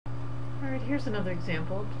Alright, here's another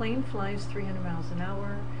example. Plane flies 300 miles an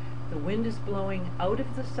hour. The wind is blowing out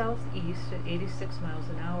of the southeast at 86 miles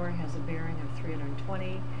an hour, has a bearing of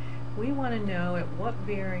 320. We want to know at what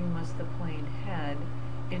bearing must the plane head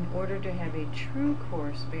in order to have a true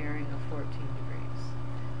course bearing of 14 degrees.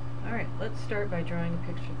 Alright, let's start by drawing a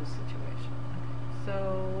picture of the situation. Okay,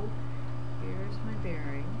 so here's my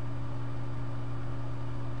bearing,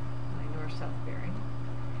 my north-south bearing,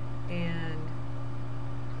 and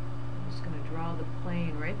I'm just going to draw the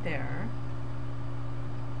plane right there.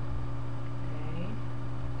 Okay,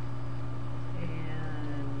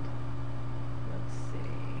 and let's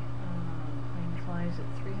see, plane flies at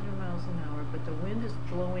 300 miles an hour, but the wind is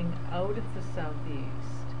blowing out of the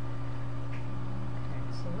southeast. Okay,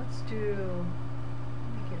 so let's do,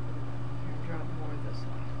 let me get rid of that one here and drop more this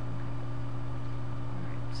way. Okay.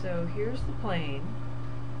 Alright, so here's the plane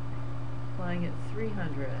flying at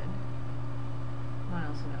 300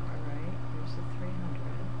 miles an hour, right? Here's the 300.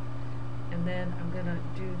 And then I'm going to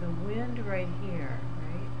do the wind right here,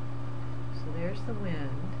 right? So there's the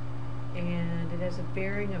wind, and it has a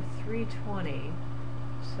bearing of 320,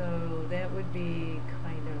 so that would be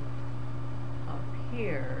kind of up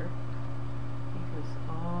here, because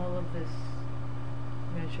all of this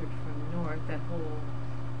measured from north, that whole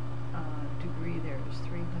degree there is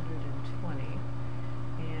 320,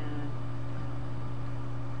 and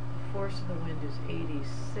the force of the wind is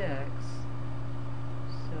 86,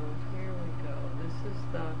 so here we go. This is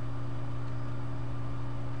the,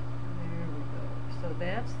 there we go. So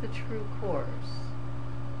that's the true course.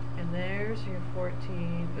 And there's your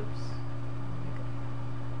 14, oops,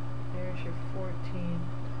 there's your 14,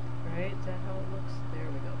 right? Is that how it looks? There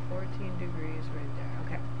we go, 14 degrees right there.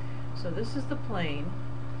 Okay, so this is the plane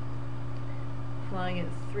flying at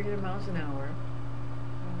 300 miles an hour,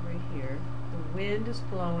 right here. The wind is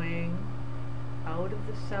blowing out of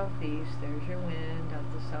the southeast. There's your wind out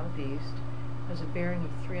the southeast. Has a bearing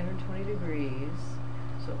of 320 degrees.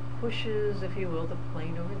 So it pushes, if you will, the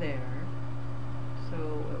plane over there. So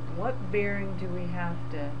at what bearing do we have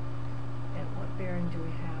to,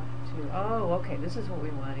 oh, okay, this is what we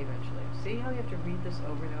want eventually. See how you have to read this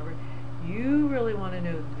over and over? You really want to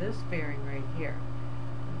know this bearing right here.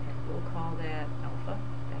 Okay, we'll call that alpha,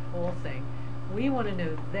 that whole thing. We want to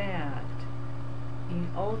know that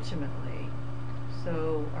ultimately.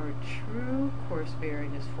 So our true course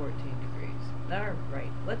bearing is 14 degrees.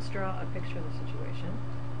 Alright, let's draw a picture of the situation.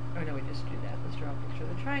 Oh no, we just do that. Let's draw a picture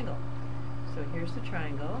of the triangle. So here's the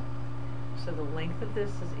triangle. So the length of this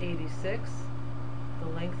is 86. The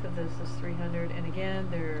length of this is 300. And again,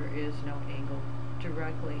 there is no angle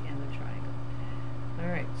directly in the triangle.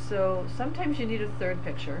 Alright, so sometimes you need a third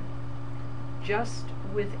picture just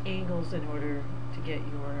with angles in order to get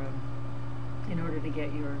your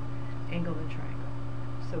angle in the triangle.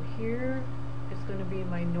 So here is going to be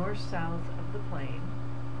my north-south of the plane,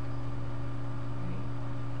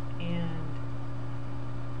 right? And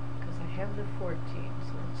because I have the 14,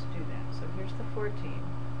 so let's do that. So here's the 14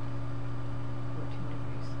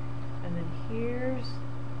 degrees. And then here's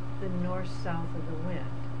the north-south of the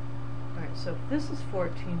wind. Alright, so if this is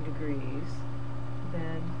 14 degrees,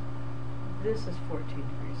 then this is 14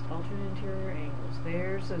 degrees. Alternate interior angles.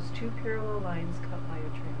 There's those two parallel lines cut by a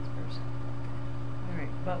transversal.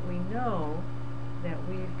 Alright, but we know that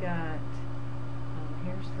we've got,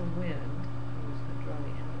 here's the wind. I'm just going to draw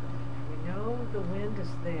the end of the wind. We know the wind is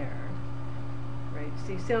there, right?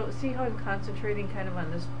 See how I'm concentrating kind of on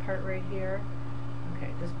this part right here?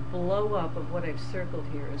 Okay, this blow up of what I've circled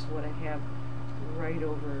here is what I have right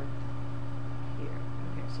over here.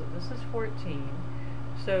 Okay, so this is 14.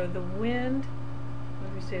 So the wind,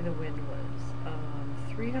 what did we say the wind was?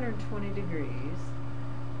 320 degrees.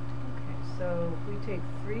 So if we take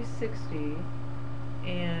 360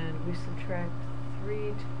 and we subtract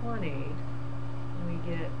 320, we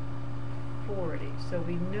get 40. So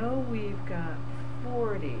we know we've got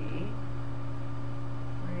 40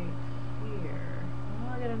 right here. Oh,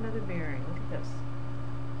 I got another bearing. Look at this.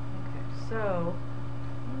 Okay, so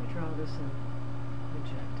let me draw this in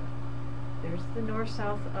magenta. There's the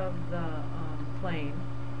north-south of the plane.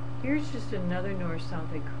 Here's just another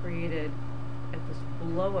north-south I created at this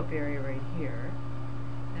blow-up area right here.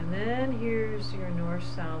 And then here's your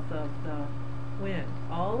north-south of the wind.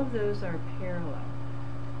 All of those are parallel.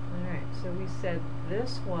 Alright, so we said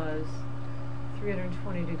this was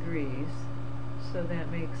 320 degrees, so that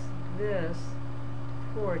makes this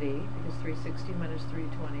 40, because 360 minus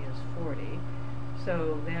 320 is 40.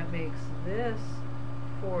 So that makes this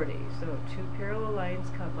 40. So two parallel lines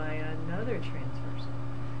cut by another transversal.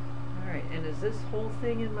 Alright, and is this whole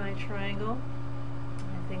thing in my triangle?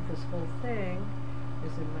 I think this whole thing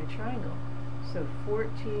is in my triangle. So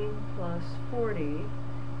 14 plus 40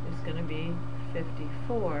 is going to be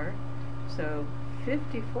 54. So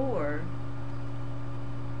 54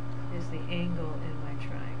 is the angle in my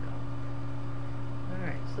triangle.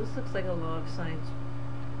 Alright, so this looks like a law of sines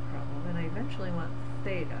problem, and I eventually want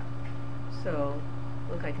theta. So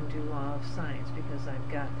look, I can do law of sines because I've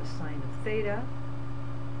got the sine of theta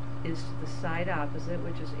is to the side opposite,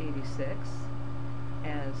 which is 86,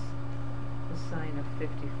 as the sine of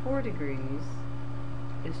 54 degrees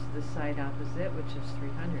is to the side opposite, which is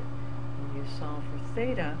 300. When you solve for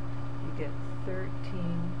theta, you get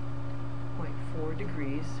 13.4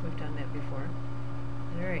 degrees. We've done that before.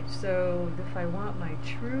 Alright, so if I want my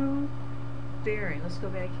true bearing, let's go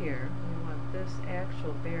back here. We want this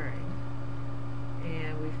actual bearing.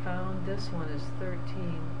 And we found this one is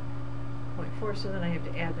 13.4, so then I have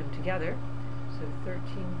to add them together. So 13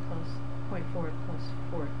 plus 0.4 plus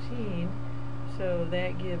 14, so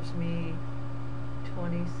that gives me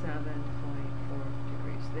 27.4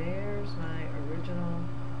 degrees. There's my original,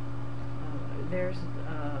 there's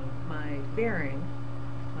my bearing,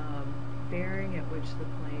 bearing at which the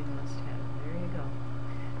plane must have. There you go.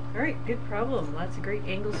 Alright, good problem. Lots of great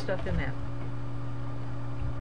angle stuff in that.